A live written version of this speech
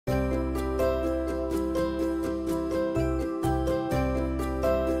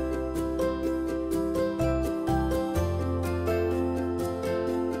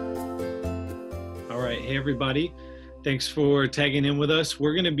everybody. Thanks for tagging in with us.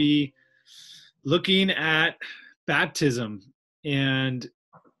 We're going to be looking at baptism and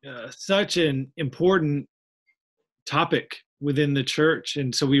such an important topic within the church.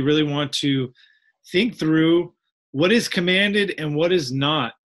 And so we really want to think through what is commanded and what is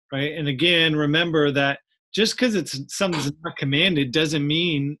not, right? And again, remember that just because it's something's not commanded doesn't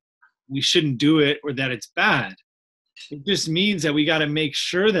mean we shouldn't do it or that it's bad. It just means that we got to make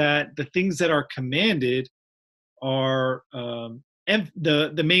sure that the things that are commanded are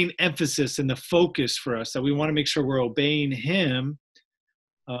the main emphasis and the focus for us, that we want to make sure we're obeying him,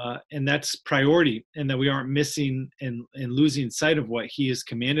 and that's priority, and that we aren't missing and losing sight of what he has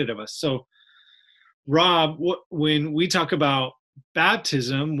commanded of us. So, Rob, when we talk about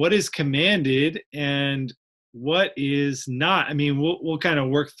baptism, what is commanded and what is not? I mean, we'll kind of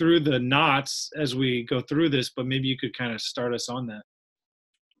work through the nots as we go through this, but maybe you could kind of start us on that.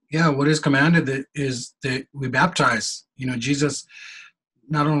 Yeah, what is commanded is that we baptize. Jesus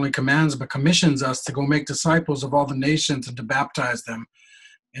not only commands, but commissions us to go make disciples of all the nations and to baptize them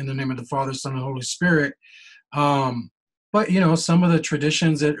in the name of the Father, Son, and Holy Spirit. But, some of the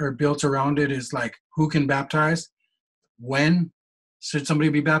traditions that are built around it is like, who can baptize? When should somebody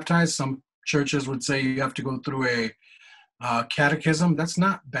be baptized? Some churches would say you have to go through a catechism. That's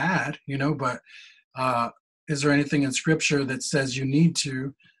not bad, but is there anything in Scripture that says you need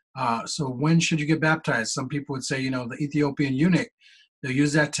to? So when should you get baptized? Some people would say, the Ethiopian eunuch, they'll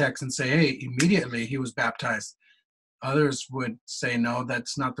use that text and say, hey, immediately he was baptized. Others would say, no,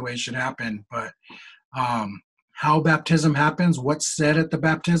 that's not the way it should happen. But how baptism happens, what's said at the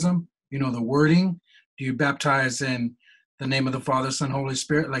baptism, the wording, do you baptize in the name of the Father, Son, Holy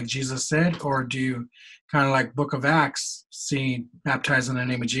Spirit, like Jesus said, or do you kind of like Book of Acts, see baptize in the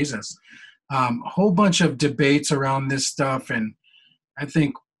name of Jesus? A whole bunch of debates around this stuff, and I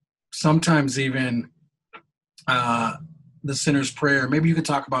think sometimes even the sinner's prayer. Maybe you could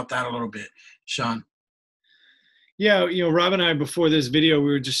talk about that a little bit, Sean. Yeah, Rob and I, before this video,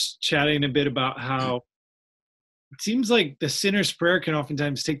 we were just chatting a bit about how it seems like the sinner's prayer can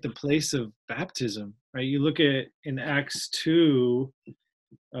oftentimes take the place of baptism, right? You look at in Acts 2,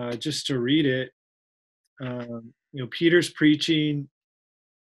 just to read it, Peter's preaching,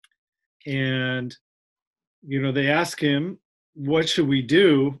 and, they ask him, what should we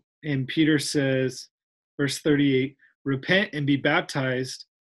do? And Peter says, verse 38, repent and be baptized,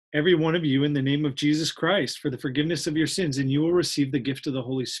 every one of you, in the name of Jesus Christ, for the forgiveness of your sins, and you will receive the gift of the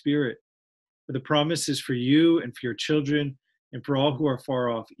Holy Spirit. For the promise is for you and for your children and for all who are far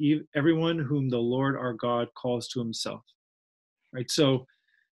off, everyone whom the Lord our God calls to himself. Right? So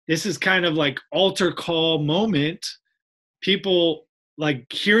this is kind of like altar call moment. People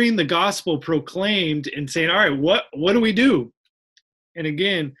like hearing the gospel proclaimed and saying, all right, what do we do? And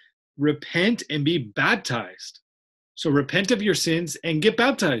again, repent and be baptized. So repent of your sins and get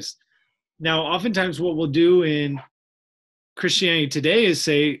baptized. Now, oftentimes what we'll do in Christianity today is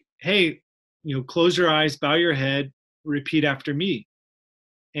say, hey, close your eyes, bow your head, repeat after me.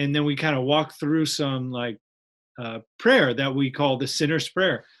 And then we kind of walk through some prayer that we call the sinner's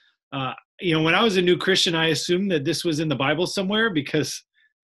prayer. When I was a new Christian, I assumed that this was in the Bible somewhere because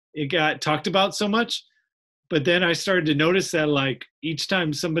it got talked about so much. But then I started to notice that each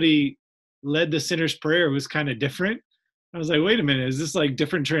time somebody led the sinner's prayer, it was kind of different. I was like, wait a minute, is this like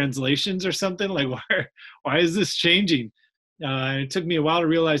different translations or something? Like, why is this changing? And it took me a while to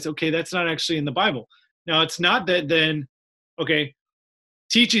realize, okay, that's not actually in the Bible. Now, it's not that then, okay,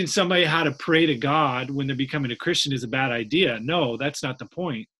 teaching somebody how to pray to God when they're becoming a Christian is a bad idea. No, that's not the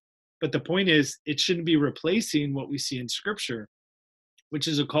point. But the point is, it shouldn't be replacing what we see in Scripture, which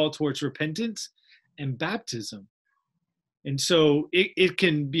is a call towards repentance and baptism. And so it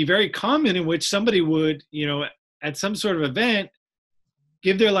can be very common in which somebody would, at some sort of event,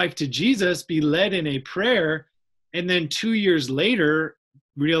 give their life to Jesus, be led in a prayer, and then 2 years later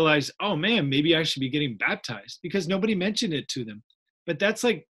realize, oh man, maybe I should be getting baptized because nobody mentioned it to them. But that's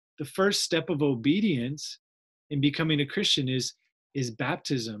like the first step of obedience in becoming a Christian is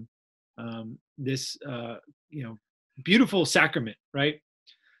baptism. This beautiful sacrament, right?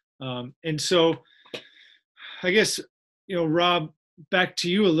 And so I guess, Rob, back to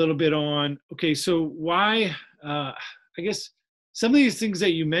you a little bit on, okay, so why, I guess some of these things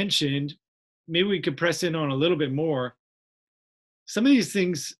that you mentioned, maybe we could press in on a little bit more. Some of these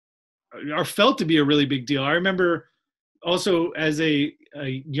things are felt to be a really big deal. I remember also as a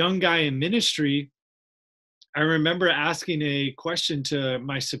young guy in ministry, I remember asking a question to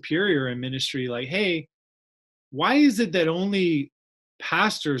my superior in ministry, like, hey, why is it that only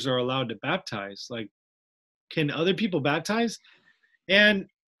pastors are allowed to baptize? Like, can other people baptize? And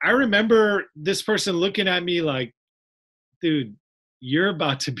I remember this person looking at me like, dude, you're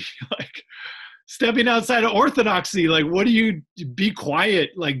about to be like stepping outside of orthodoxy. Like, what do you, be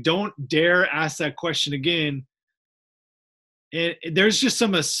quiet? Like, don't dare ask that question again. And there's just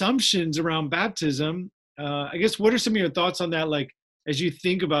some assumptions around baptism. I guess, what are some of your thoughts on that? Like, as you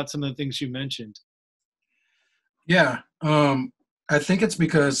think about some of the things you mentioned? Yeah, I think it's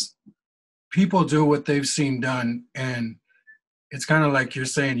because people do what they've seen done, and it's kind of like you're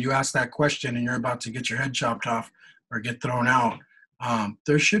saying, you ask that question and you're about to get your head chopped off or get thrown out.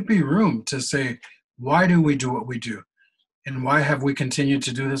 There should be room to say, why do we do what we do? And why have we continued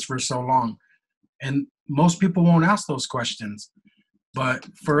to do this for so long? And most people won't ask those questions. But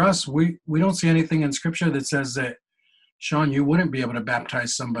for us, we don't see anything in scripture that says that, Sean, you wouldn't be able to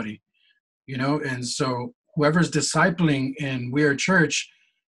baptize somebody, And so whoever's discipling in We're Church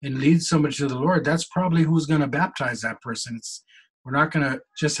and leads somebody to the Lord, that's probably who's going to baptize that person. We're not going to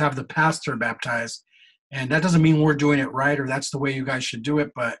just have the pastor baptize. And that doesn't mean we're doing it right or that's the way you guys should do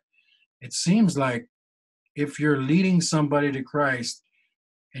it. But it seems like if you're leading somebody to Christ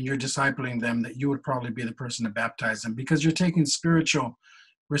and you're discipling them, that you would probably be the person to baptize them because you're taking spiritual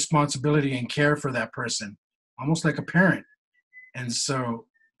responsibility and care for that person, almost like a parent. And so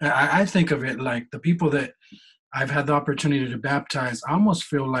I think of it like the people that I've had the opportunity to baptize, I almost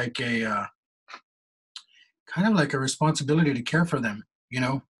feel like a kind of like a responsibility to care for them,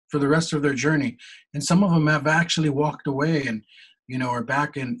 for the rest of their journey. And some of them have actually walked away and, are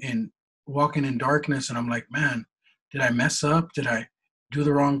back in walking in darkness. And I'm like, man, did I mess up? Did I do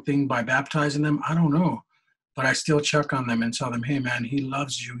the wrong thing by baptizing them? I don't know. But I still check on them and tell them, hey, man, he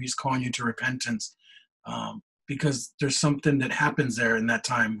loves you. He's calling you to repentance. Because there's something that happens there in that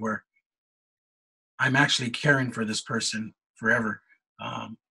time where I'm actually caring for this person forever.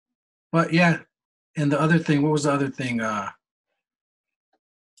 But yeah, and the other thing, what was the other thing?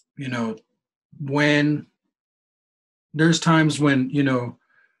 When there's times when,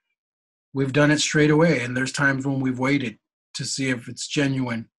 we've done it straight away and there's times when we've waited to see if it's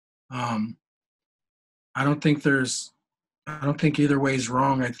genuine. Um, I don't think either way is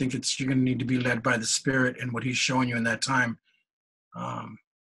wrong. I think you're going to need to be led by the Spirit and what He's showing you in that time.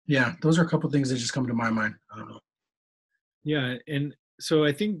 Yeah, those are a couple of things that just come to my mind. I don't know. Yeah. And so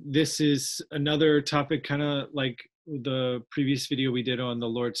I think this is another topic, kind of like the previous video we did on the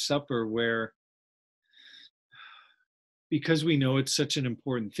Lord's Supper, where because we know it's such an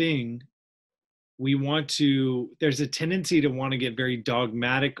important thing, there's a tendency to want to get very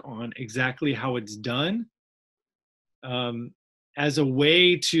dogmatic on exactly how it's done, as a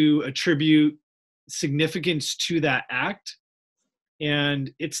way to attribute significance to that act.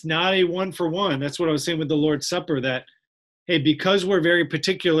 And it's not a one for one. That's what I was saying with the Lord's Supper, that, hey, because we're very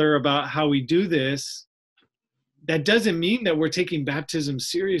particular about how we do this, that doesn't mean that we're taking baptism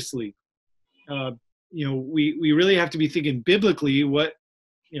seriously. We really have to be thinking biblically, what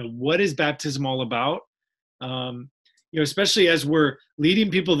is baptism all about? Especially as we're leading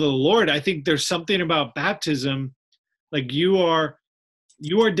people to the Lord, I think there's something about baptism, like you are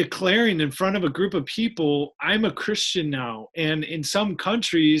declaring in front of a group of people, I'm a Christian now. And in some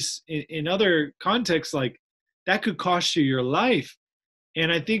countries, in other contexts, like that could cost you your life.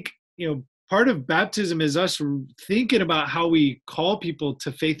 And I think, part of baptism is us thinking about how we call people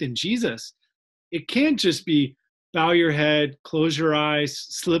to faith in Jesus. It can't just be bow your head, close your eyes,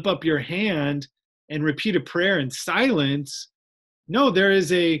 slip up your hand, and repeat a prayer in silence. No, there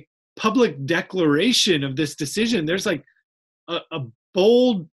is a public declaration of this decision. There's like a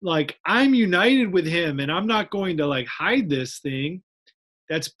bold, like, I'm united with him and I'm not going to like hide this thing.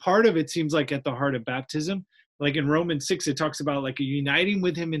 That's part of it, seems like, at the heart of baptism. Like in Romans 6, it talks about like uniting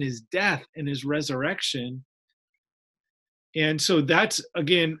with him in his death and his resurrection. And so that's,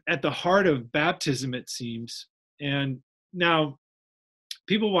 again, at the heart of baptism, it seems. And now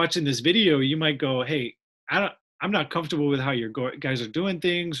people watching this video, you might go, hey, I'm not comfortable with how your guys are doing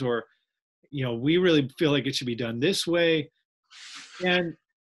things, or, we really feel like it should be done this way. And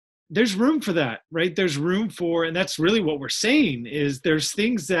there's room for that, right? There's room for, and that's really what we're saying, is there's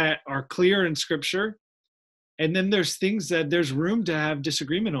things that are clear in scripture. And then there's things that there's room to have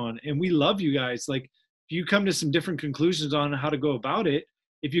disagreement on. And we love you guys. Like, if you come to some different conclusions on how to go about it,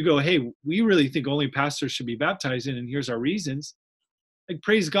 if you go, hey, we really think only pastors should be baptized in, and here's our reasons, like,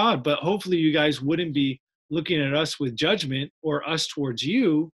 praise God. But hopefully you guys wouldn't be looking at us with judgment, or us towards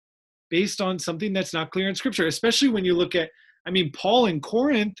you, based on something that's not clear in scripture, especially when you look at, Paul in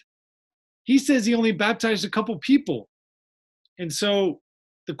Corinth, he says he only baptized a couple people. And so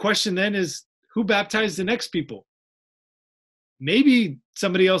the question then is, who baptized the next people? Maybe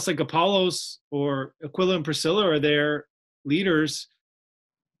somebody else like Apollos or Aquila and Priscilla are their leaders,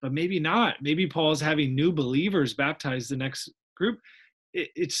 but maybe not. Maybe Paul's having new believers baptize the next group.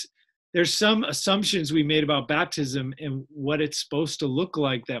 It's there's some assumptions we made about baptism and what it's supposed to look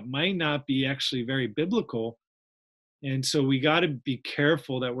like that might not be actually very biblical. And so we got to be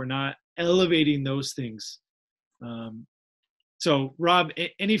careful that we're not elevating those things. So Rob,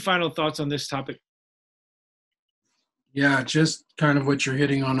 any final thoughts on this topic? Yeah, just kind of what you're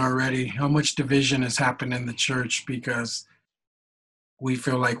hitting on already. How much division has happened in the church because we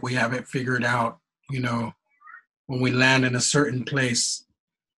feel like we have it figured out. You know, when we land in a certain place,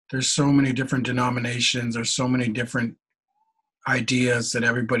 there's so many different denominations, there's so many different ideas that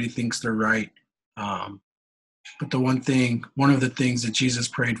everybody thinks they're right. But one of the things that Jesus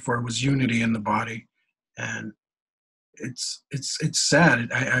prayed for was unity in the body, and it's sad.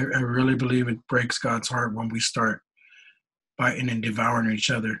 I really believe it breaks God's heart when we start fighting and devouring each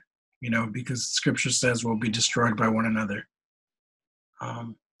other. You know, because Scripture says we'll be destroyed by one another.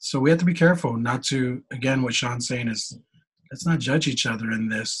 So we have to be careful not to. Again, what Sean's saying is, let's not judge each other in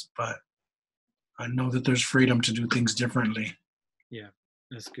this, but I know that there's freedom to do things differently. Yeah,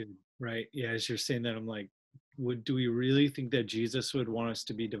 that's good. Right. Yeah. As you're saying that, I'm like, do we really think that Jesus would want us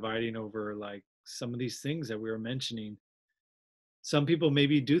to be dividing over like some of these things that we were mentioning? Some people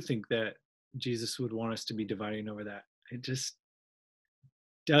maybe do think that Jesus would want us to be dividing over that. It just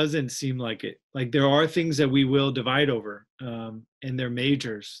doesn't seem like it. Like there are things that we will divide over, and they're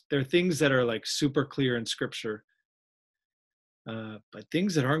majors. They're things that are like super clear in Scripture. But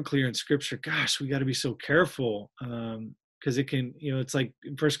things that aren't clear in Scripture, gosh, we got to be so careful, because it can, it's like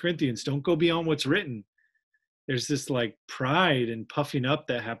in 1 Corinthians, don't go beyond what's written. There's this like pride and puffing up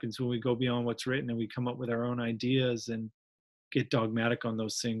that happens when we go beyond what's written and we come up with our own ideas and get dogmatic on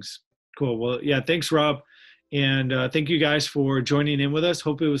those things. Cool. Well, yeah, thanks, Rob. And thank you guys for joining in with us.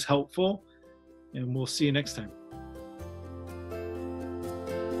 Hope it was helpful. And we'll see you next time.